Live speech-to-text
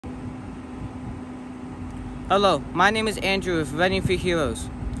Hello, my name is Andrew with Running for Heroes.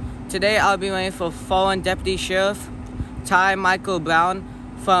 Today I'll be running for fallen Deputy Sheriff Tyee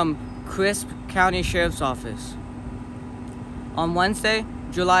Browne from Crisp County Sheriff's Office. On Wednesday,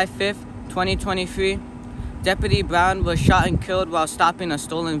 July 5th, 2023, Deputy Browne was shot and killed while stopping a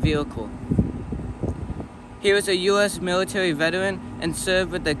stolen vehicle. He was a U.S. military veteran and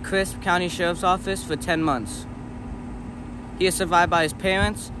served with the Crisp County Sheriff's Office for 10 months. He is survived by his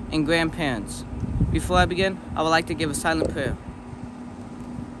parents and grandparents. Before I begin, I would like to give a silent prayer.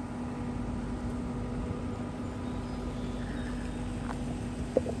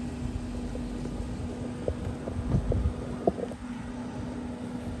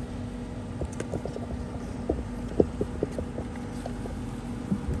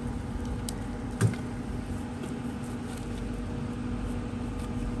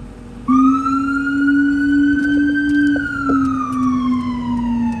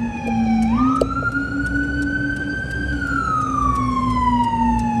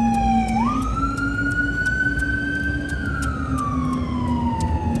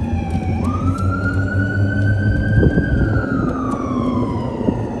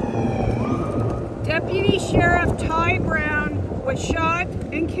 Deputy Sheriff Tyee Browne was shot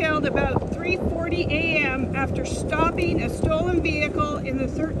and killed about 3:40 a.m. after stopping a stolen vehicle in the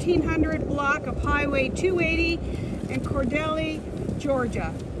 1300 block of Highway 280 in Cordelli,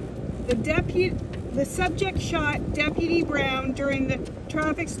 Georgia. The subject shot Deputy Browne during the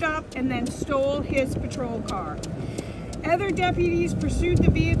traffic stop and then stole his patrol car. Other deputies pursued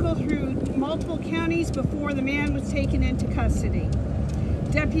the vehicle through multiple counties before the man was taken into custody.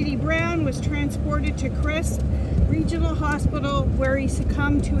 Deputy Browne was transported to Crisp Regional Hospital where he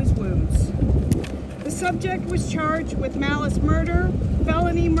succumbed to his wounds. The subject was charged with malice murder,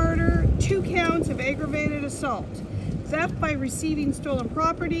 felony murder, 2 counts of aggravated assault, theft by receiving stolen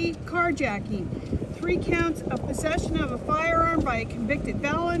property, carjacking, 3 counts of possession of a firearm by a convicted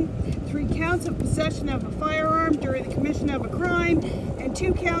felon, 3 counts of possession of a firearm during the commission of a crime, and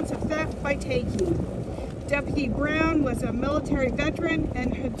 2 counts of theft by taking. Deputy Browne was a military veteran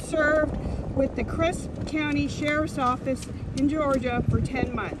and had served with the Crisp County Sheriff's Office in Georgia for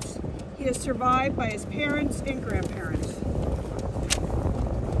 10 months. He is survived by his parents and grandparents.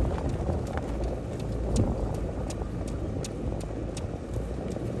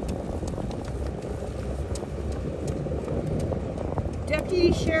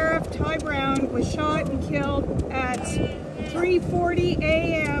 Deputy Sheriff Tyee Browne was shot and killed at 3:40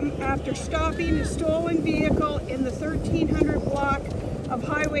 a.m. after stopping a stolen vehicle in the 1300 block of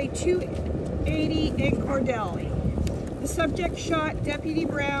Highway 280 in Cordelli. The subject shot Deputy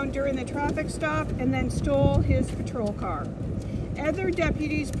Browne during the traffic stop and then stole his patrol car. Other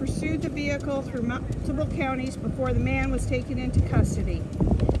deputies pursued the vehicle through multiple counties before the man was taken into custody.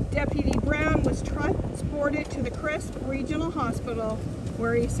 Deputy Browne was transported to the Crisp Regional Hospital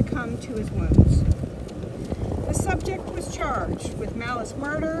where he succumbed to his wounds. The subject was charged with malice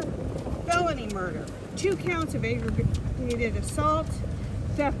murder, felony murder, 2 counts of aggravated assault,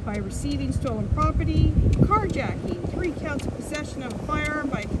 theft by receiving stolen property, carjacking, 3 counts of possession of a firearm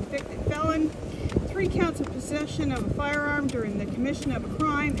by a convicted felon, 3 counts of possession of a firearm during the commission of a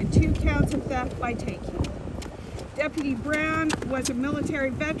crime, and 2 counts of theft by taking. Deputy Browne was a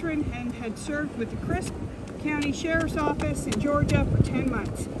military veteran and had served with the Crisp County Sheriff's Office in Georgia for 10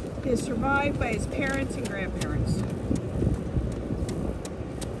 months. He is survived by his parents and grandparents.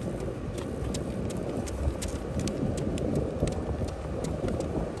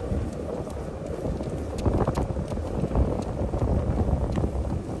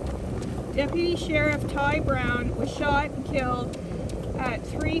 Deputy Sheriff Tyee Browne was shot and killed at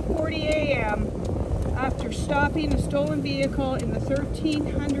 3:40 a.m. after stopping a stolen vehicle in the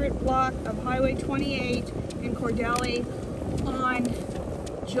 1300 block of Highway 28 in Cordelli on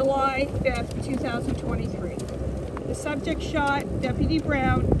July 5th, 2023. The subject shot Deputy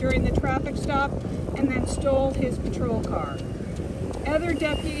Browne during the traffic stop and then stole his patrol car. Other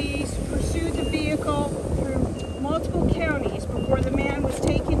deputies pursued the vehicle through multiple counties before the man was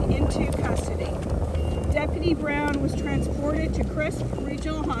taken into custody. Deputy Browne was transported to Crisp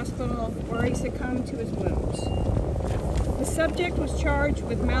Regional Hospital where he succumbed to his wounds. The subject was charged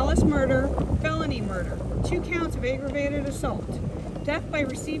with malice murder, felony murder, 2 counts of aggravated assault, theft by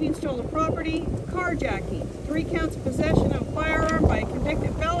receiving stolen property, carjacking, 3 counts of possession of a firearm by a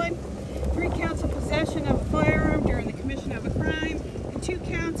convicted felon, 3 counts of possession of a firearm during the commission of a crime, and 2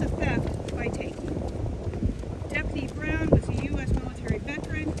 counts of theft by taking. Deputy Browne was a U.S. military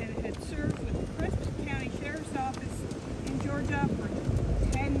veteran and had served with the Crisp County Sheriff's Office in Georgia for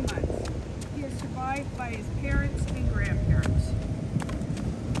 10 months. He is survived by his parents and grandparents.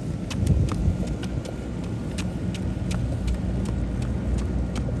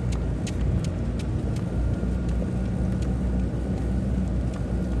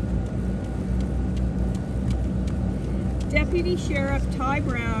 Deputy Sheriff Tyee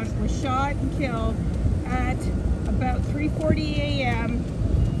Browne was shot and killed at about 3:40 a.m.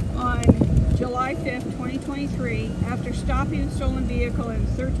 on July 5th, 2023, after stopping a stolen vehicle in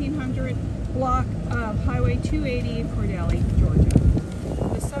the 1300 block of Highway 280 in Cordelli, Georgia.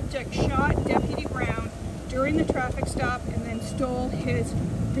 The subject shot Deputy Browne during the traffic stop and then stole his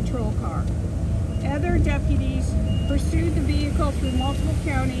patrol car. Other deputies pursued the vehicle through multiple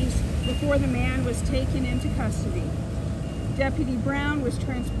counties before the man was taken into custody. Deputy Browne was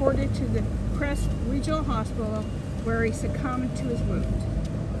transported to the Crest Regional Hospital where he succumbed to his wound.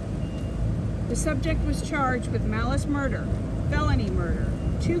 The subject was charged with malice murder, felony murder,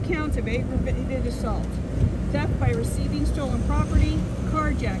 2 counts of aggravated assault, theft by receiving stolen property,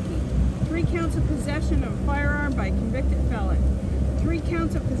 carjacking, 3 counts of possession of a firearm by a convicted felon, 3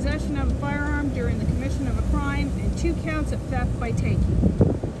 counts of possession of a firearm during the commission of a crime, and 2 counts of theft by taking.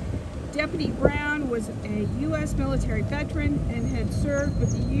 Deputy Browne was a U.S. military veteran and had served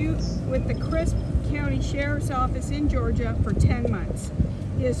with the Crisp County Sheriff's Office in Georgia for 10 months.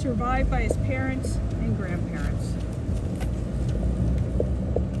 He is survived by his parents and grandparents.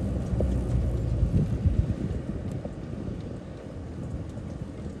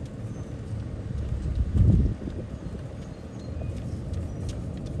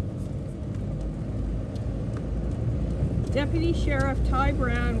 Deputy Sheriff Tyee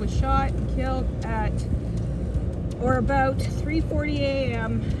Browne was shot and killed at or about 3:40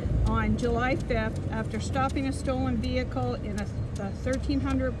 a.m. on July 5th after stopping a stolen vehicle in the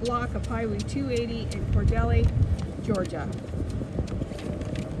 1300 block of Highway 280 in Cordelli, Georgia.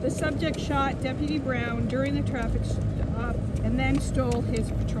 The subject shot Deputy Browne during the traffic stop and then stole his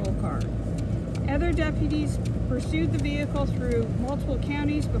patrol car. Other deputies pursued the vehicle through multiple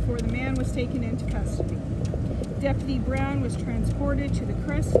counties before the man was taken into custody. Deputy Browne was transported to the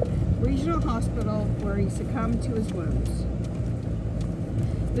Crest Regional Hospital where he succumbed to his wounds.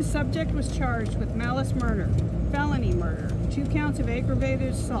 The subject was charged with malice murder, felony murder, 2 counts of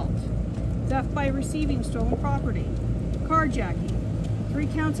aggravated assault, theft by receiving stolen property, carjacking, 3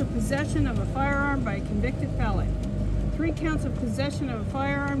 counts of possession of a firearm by a convicted felon, 3 counts of possession of a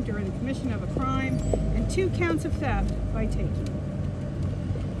firearm during the commission of a crime, and 2 counts of theft by taking.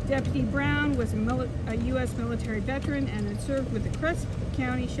 Deputy Browne was a U.S. military veteran and had served with the Crisp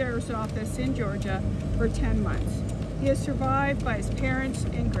County Sheriff's Office in Georgia for 10 months. He is survived by his parents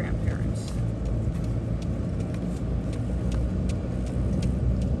and grandparents.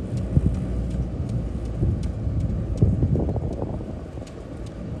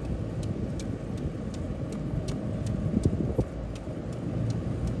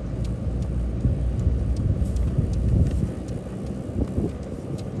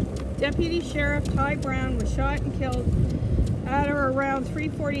 Deputy Sheriff Tyee Browne was shot and killed at or around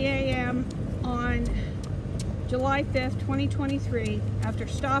 3:40 a.m. on July 5th, 2023, after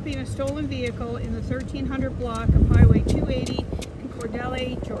stopping a stolen vehicle in the 1300 block of Highway 280 in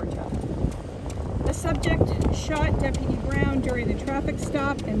Cordelli, Georgia. The subject shot Deputy Browne during the traffic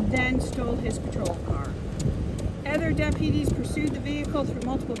stop and then stole his patrol car. Other deputies pursued the vehicle through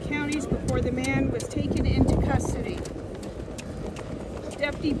multiple counties before the man was taken into custody.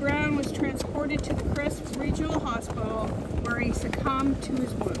 Deputy Browne was transported to the Crisp Regional Hospital where he succumbed to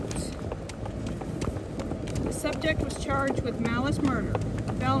his wounds. The subject was charged with malice murder,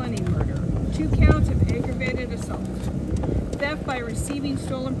 felony murder, 2 counts of aggravated assault, theft by receiving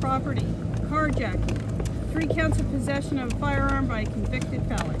stolen property, carjacking, 3 counts of possession of a firearm by a convicted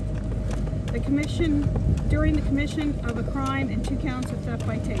felon, during the commission of a crime, and 2 counts of theft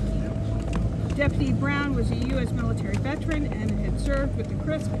by taking. Deputy Browne was a U.S. military veteran and had served with the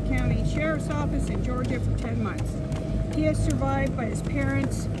Crisp County Sheriff's Office in Georgia for 10 months. He is survived by his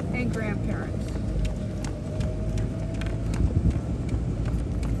parents and grandparents.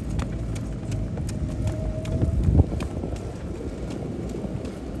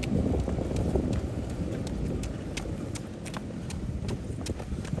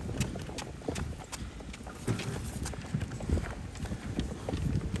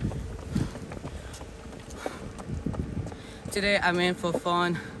 Today I'm in for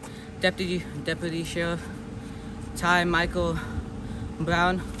fallen Deputy Sheriff Tyee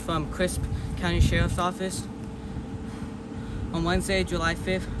Browne from Crisp County Sheriff's Office. On Wednesday, July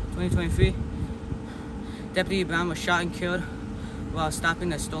 5th, 2023, Deputy Browne was shot and killed while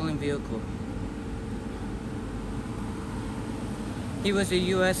stopping a stolen vehicle. He was a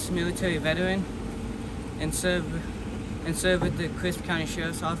U.S. military veteran and served with the Crisp County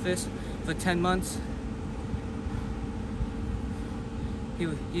Sheriff's Office for 10 months.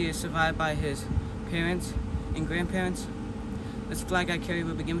 He is survived by his parents and grandparents. This flag I carry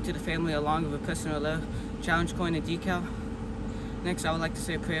will be given to the family along with a personal letter, challenge coin, and decal. Next, I would like to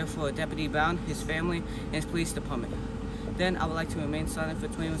say a prayer for Deputy Browne, his family, and his police department. Then, I would like to remain silent for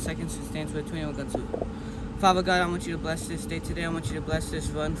 21 seconds and stand for 21 gun salute. Father God, I want you to bless this day today. I want you to bless this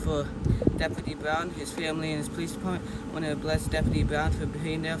run for Deputy Browne, his family, and his police department. I want to bless Deputy Browne for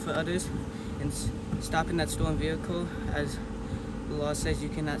being there for others and stopping that stolen vehicle, as the law says you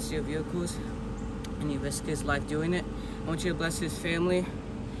cannot steal vehicles, and he risked his life doing it. I want you to bless his family,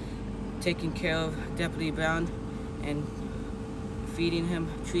 taking care of Deputy Browne and feeding him,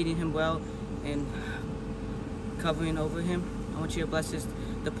 treating him well, and covering over him. I want you to bless his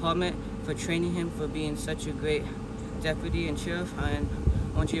department for training him for being such a great deputy and sheriff, and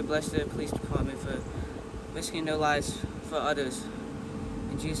I want you to bless the police department for risking their lives for others.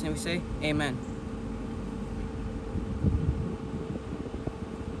 In Jesus' name we say, amen.